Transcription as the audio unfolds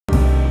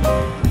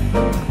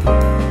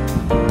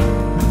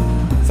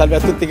Salve a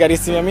tutti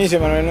carissimi amici,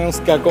 Emanuele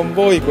Nusca con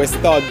voi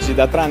quest'oggi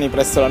da Trani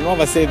presso la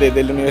nuova sede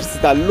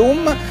dell'Università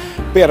LUM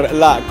per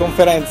la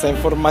conferenza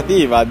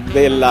informativa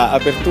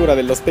dell'apertura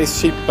dello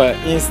SpaceShip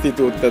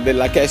Institute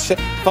della Keshe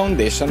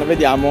Foundation.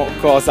 Vediamo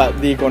cosa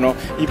dicono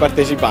i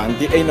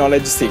partecipanti e i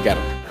knowledge seeker.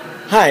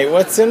 Hi,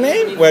 what's your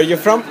name? Where are you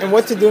from? And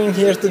what are you doing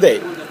here today?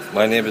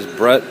 My name is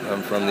Brett.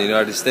 I'm from the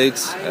United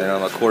States, and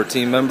I'm a core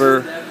team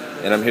member,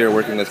 and I'm here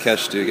working with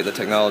Keshe to get the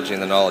technology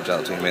and the knowledge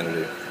out to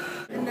humanity.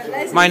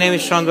 My name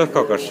is Sándor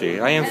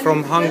Kakashi. I am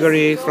from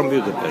Hungary, from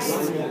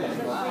Budapest.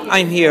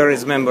 I'm here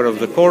as member of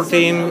the core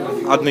team,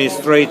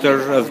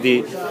 administrator of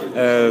the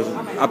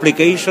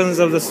applications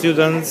of the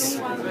students,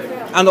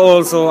 and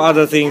also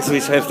other things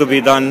which have to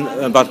be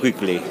done but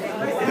quickly.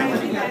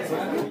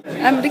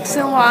 I'm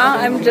Dixon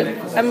Wang.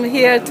 I'm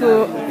here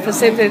to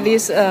facilitate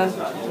this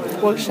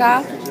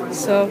workshop.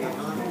 So,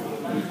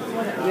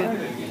 yeah.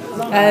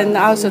 And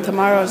also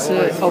tomorrow's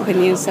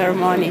opening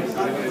ceremony.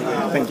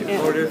 Thank you.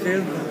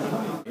 Yeah.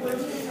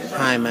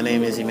 Hi, my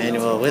name is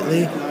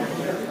Emanuele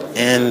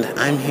and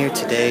I'm here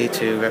today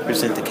to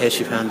represent the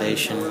Keshe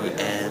Foundation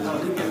and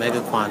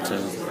Omega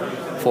Quantum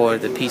for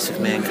the peace of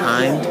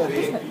mankind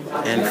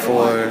and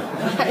for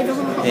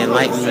the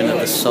enlightenment of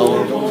the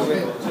soul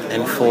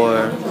and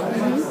for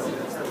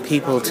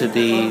people to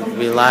be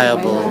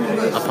reliable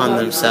upon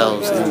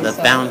themselves and the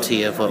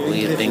bounty of what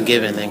we have been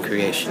given in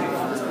creation.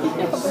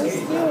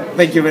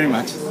 Thank you very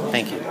much.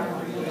 Thank you.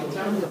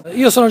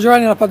 Io sono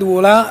Giovanni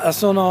Lapadula,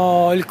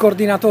 sono il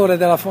coordinatore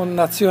della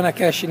Fondazione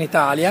Keshe in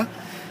Italia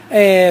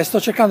e sto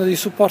cercando di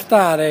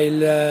supportare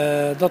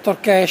il dottor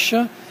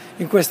Keshe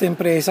in questa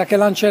impresa che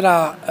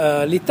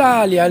lancerà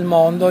l'Italia e il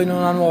mondo in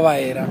una nuova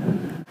era.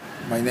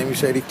 My name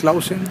is Eric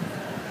Clausen.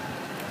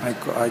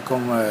 I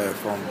come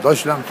from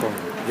Deutschland, from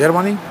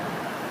Germany.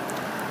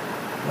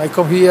 I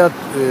come here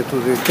to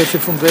the Keshe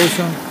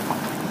Foundation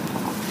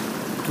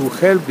to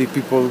help the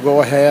people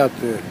go ahead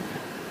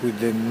with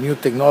the new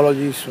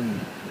technologies and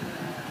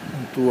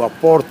to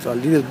apport a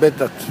little bit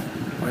that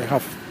I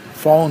have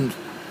found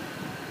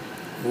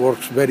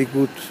works very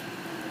good.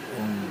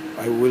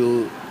 I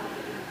will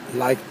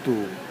like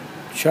to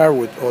share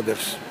with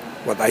others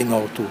what I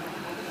know too.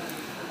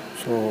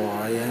 So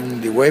I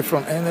am the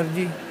wavefront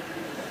energy,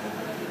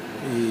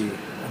 and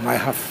I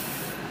have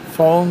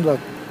found that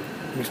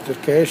Mr.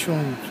 Keshe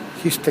and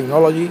his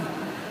technology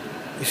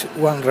is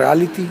one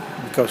reality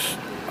because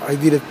I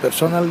did it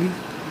personally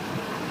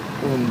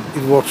and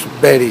it works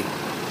very,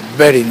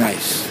 very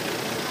nice.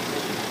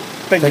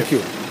 Thank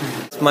you.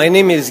 My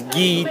name is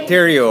Guy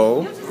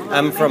Thériault.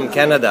 I'm from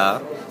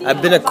Canada.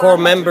 I've been a core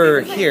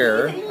member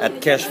here at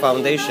Keshe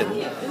Foundation,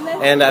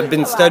 and I've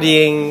been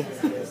studying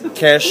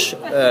Keshe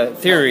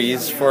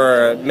theories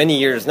for many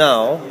years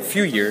now,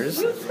 few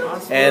years,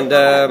 and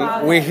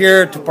we're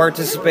here to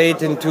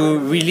participate into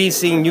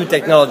releasing new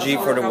technology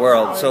for the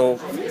world. So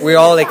we're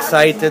all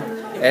excited,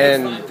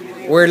 and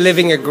we're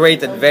living a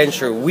great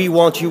adventure. We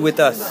want you with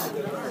us.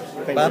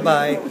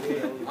 Bye-bye.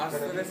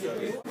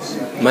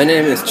 My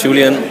name is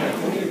Julian.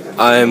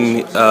 I'm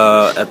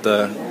at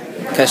the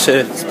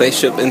Keshe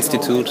SpaceShip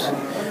Institute,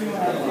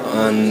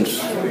 and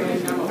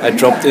I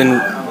dropped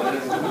in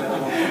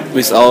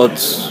without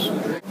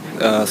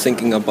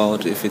thinking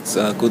about if it's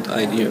a good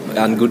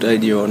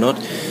idea or not.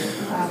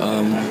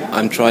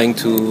 I'm trying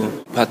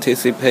to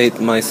participate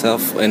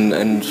myself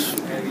and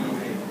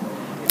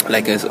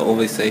like I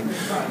always say,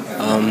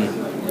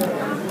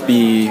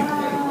 be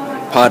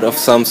part of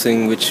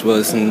something which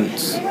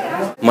wasn't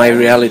my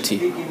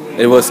reality.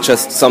 It was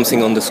just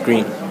something on the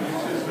screen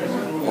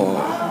or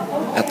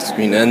at the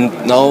screen, and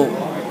now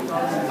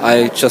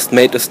I just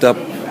made a step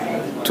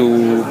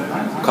to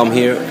come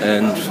here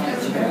and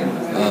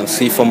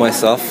see for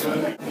myself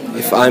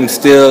if I'm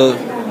still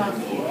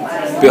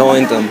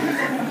behind them.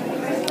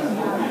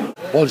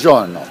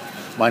 Buongiorno.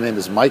 My name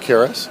is Mike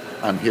Harris.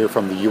 I'm here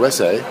from the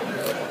USA.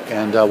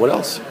 And what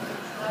else?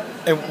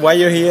 And why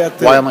you're here?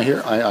 Why am I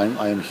here?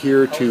 I am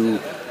here to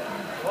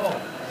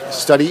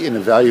study and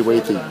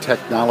evaluate the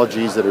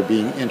technologies that are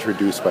being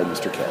introduced by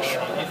Mr. Keshe.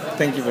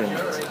 Thank you very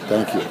much.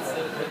 Thank you.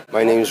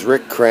 My name is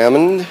Rick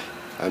Crammond.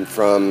 I'm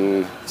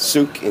from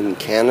Souk in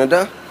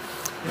Canada.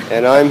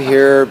 And I'm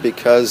here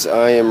because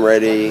I am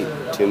ready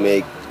to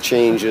make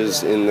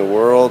changes in the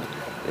world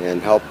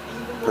and help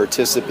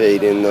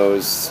participate in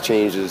those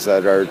changes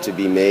that are to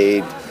be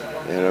made.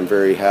 And I'm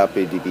very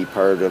happy to be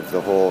part of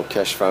the whole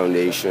Keshe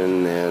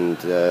Foundation and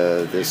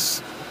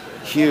this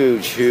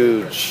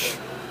huge,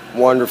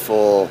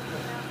 wonderful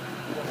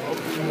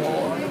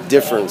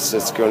difference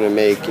it's going to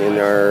make in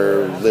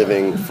our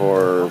living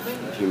for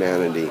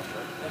humanity.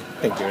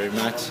 Thank you very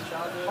much.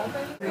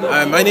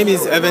 My name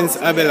is Evans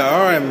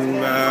Abelard.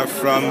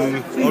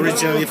 I'm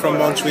originally from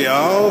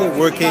Montreal,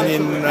 working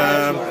in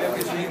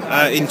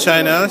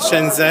China,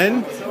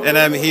 Shenzhen, and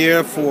I'm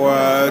here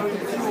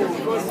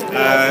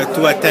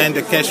to attend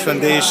the Keshe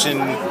Foundation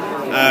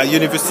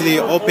University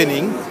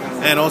opening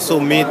and also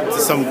meet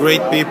some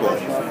great people.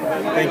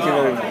 Thank you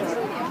very much.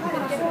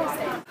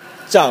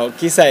 Ciao,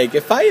 chi sei, che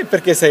fai e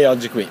perché sei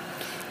oggi qui?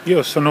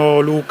 Io sono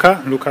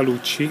Luca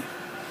Lucci,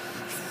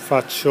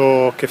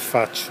 Che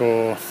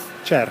faccio?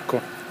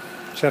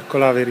 Cerco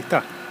la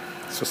verità,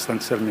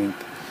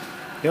 sostanzialmente.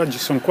 E oggi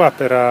sono qua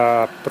per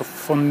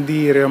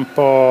approfondire un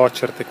po'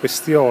 certe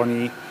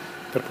questioni,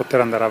 per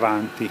poter andare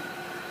avanti.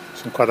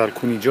 Sono qua da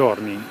alcuni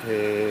giorni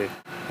e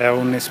è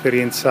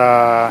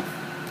un'esperienza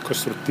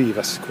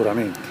costruttiva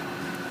sicuramente.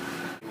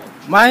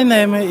 My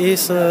name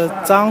is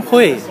Zhang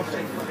Hui.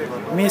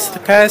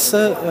 Mr.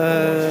 Keshe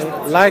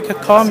like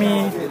call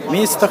me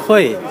Mr.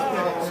 Hui.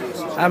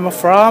 I'm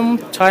from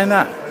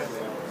China.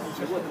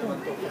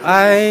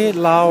 I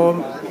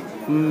love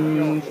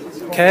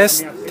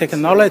CAS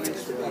technology.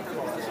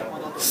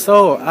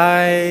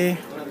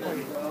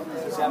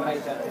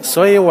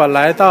 所以我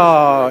来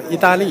到意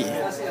大利，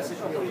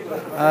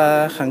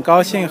很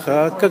高兴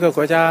和各个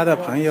国家的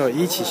朋友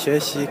一起学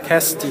习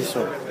CAS 技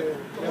术。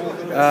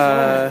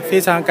非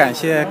常感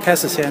谢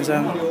CAS 先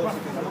生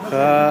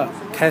和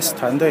CAS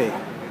团队，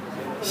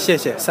谢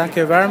谢 ，Thank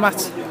you very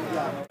much.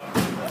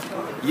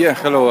 Yeah,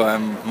 hello,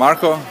 I'm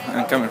Marco.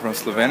 I'm coming from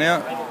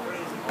Slovenia,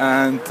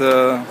 and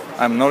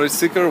I'm knowledge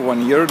seeker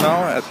 1 year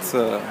now at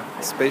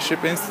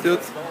SpaceShip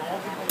Institute.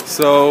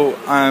 So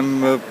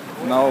I'm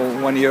now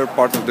 1 year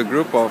part of the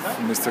group of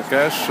Mr.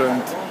 Keshe,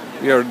 and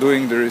we are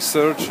doing the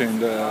research in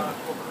the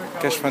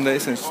Keshe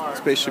Foundation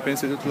SpaceShip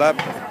Institute lab.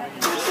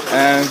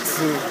 And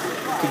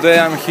today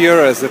I'm here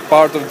as a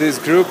part of this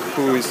group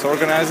who is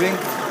organizing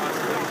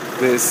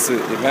this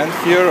event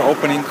here,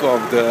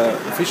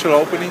 official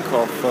opening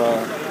of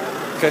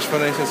Keshe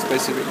Foundation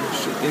SpaceShip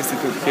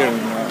Institute here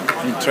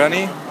in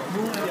Trani.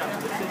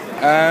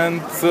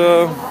 And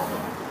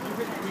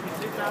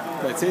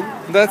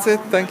that's it.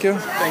 Thank you.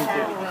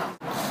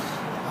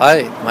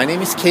 Hi, my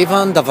name is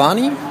Kevan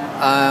Davani.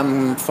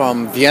 I'm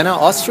from Vienna,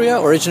 Austria.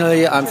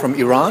 Originally, I'm from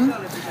Iran,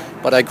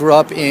 but I grew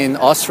up in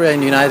Austria in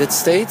the United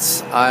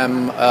States.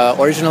 I'm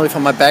originally,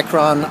 from my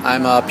background,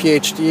 I'm a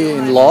PhD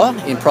in law,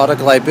 in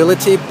product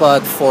liability,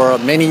 but for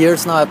many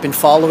years now I've been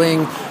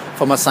following,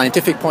 from a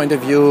scientific point of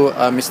view,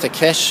 Mr.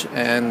 Keshe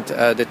and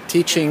the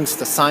teachings,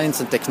 the science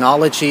and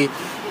technology,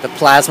 the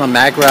plasma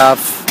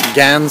maggraph,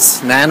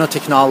 GANs,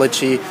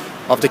 nanotechnology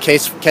of the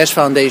Keshe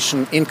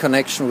Foundation in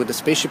connection with the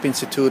SpaceShip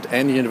Institute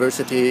and the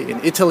University in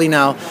Italy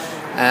now.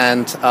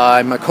 And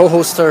I'm a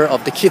co-hoster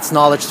of the Kids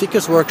Knowledge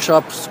Seekers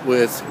workshops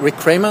with Rick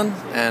Kramen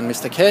and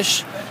Mr.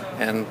 Keshe,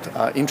 and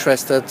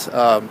interested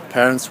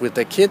parents with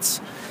their kids.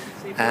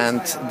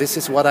 And this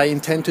is what I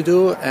intend to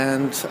do,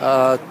 and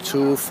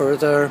to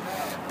further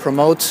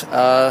promote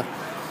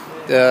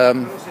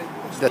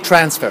the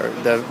transfer,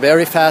 the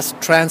very fast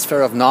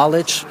transfer of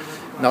knowledge,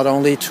 not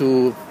only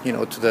to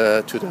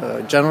the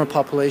general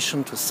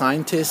population, to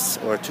scientists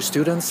or to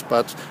students,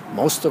 but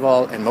most of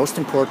all and most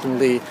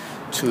importantly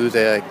to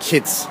the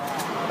kids,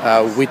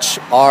 which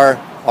are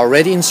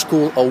already in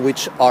school or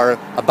which are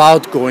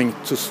about going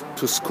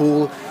to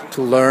school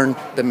to learn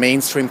the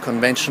mainstream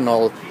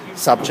conventional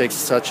subjects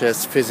such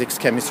as physics,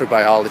 chemistry,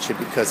 biology,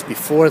 because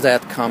before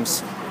that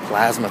comes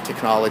plasma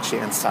technology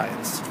and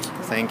science.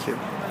 Thank you.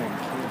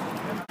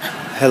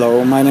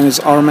 Hello, my name is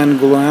Arman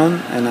Goulan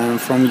and I'm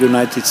from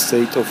United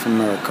States of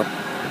America,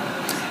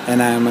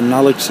 and I am a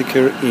knowledge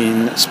seeker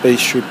in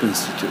SpaceShip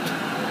Institute.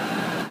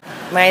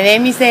 My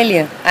name is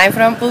Elia. I'm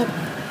from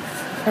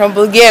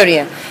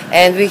Bulgaria,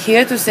 and we're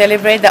here to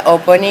celebrate the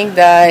opening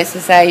the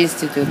SSI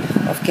Institute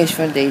of Keshe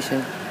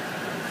Foundation.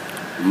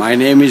 My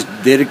name is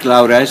Dirk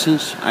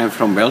Laurijsens. I'm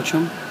from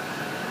Belgium.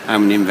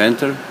 I'm an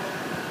inventor,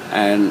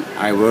 and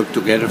I worked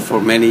together for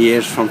many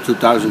years from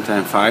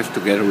 2005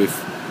 together with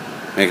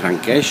Megran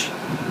Keshe,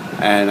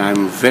 and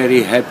I'm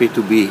very happy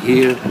to be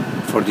here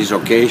for this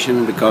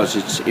occasion because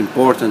it's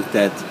important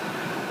that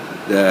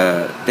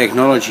the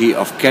technology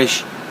of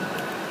Keshe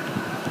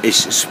is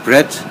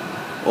spread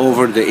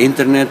over the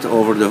internet,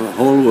 over the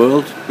whole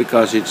world,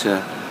 because it's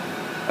a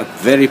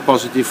very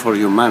positive for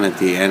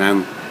humanity, and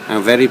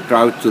I'm very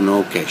proud to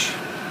know Keshe.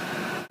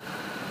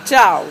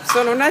 Ciao,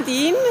 sono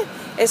Nadine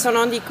e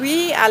sono di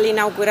qui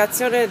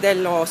all'inaugurazione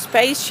dello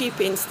SpaceShip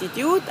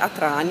Institute a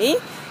Trani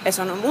e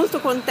sono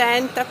molto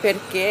contenta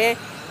perché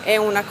è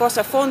una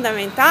cosa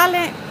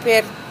fondamentale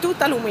per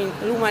tutta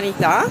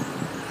l'umanità,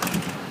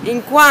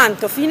 in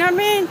quanto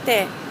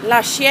finalmente la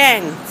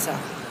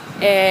scienza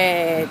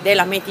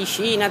della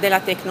medicina, della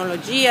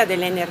tecnologia,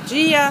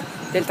 dell'energia,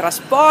 del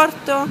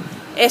trasporto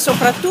e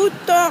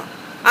soprattutto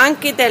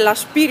anche della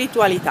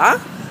spiritualità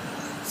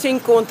si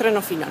incontrano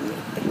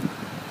finalmente.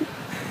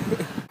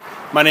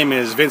 My name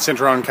is Vincent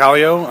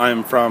Roncalio.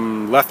 I'm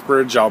from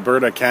Lethbridge,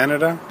 Alberta,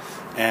 Canada,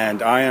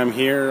 and I am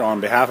here on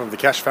behalf of the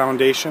Keshe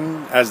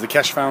Foundation as the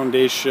Keshe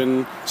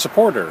Foundation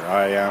supporter.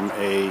 I am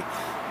a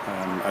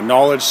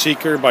knowledge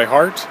seeker by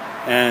heart,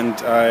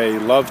 and I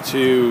love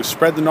to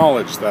spread the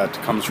knowledge that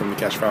comes from the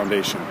Keshe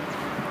Foundation.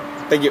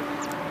 Thank you.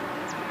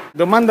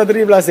 Domanda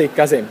tripla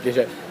secca,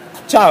 semplice.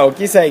 Ciao,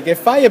 chi sei, che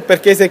fai e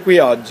perché sei qui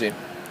oggi?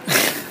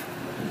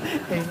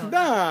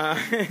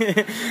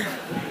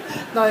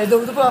 Dai,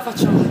 dopo la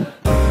facciamo.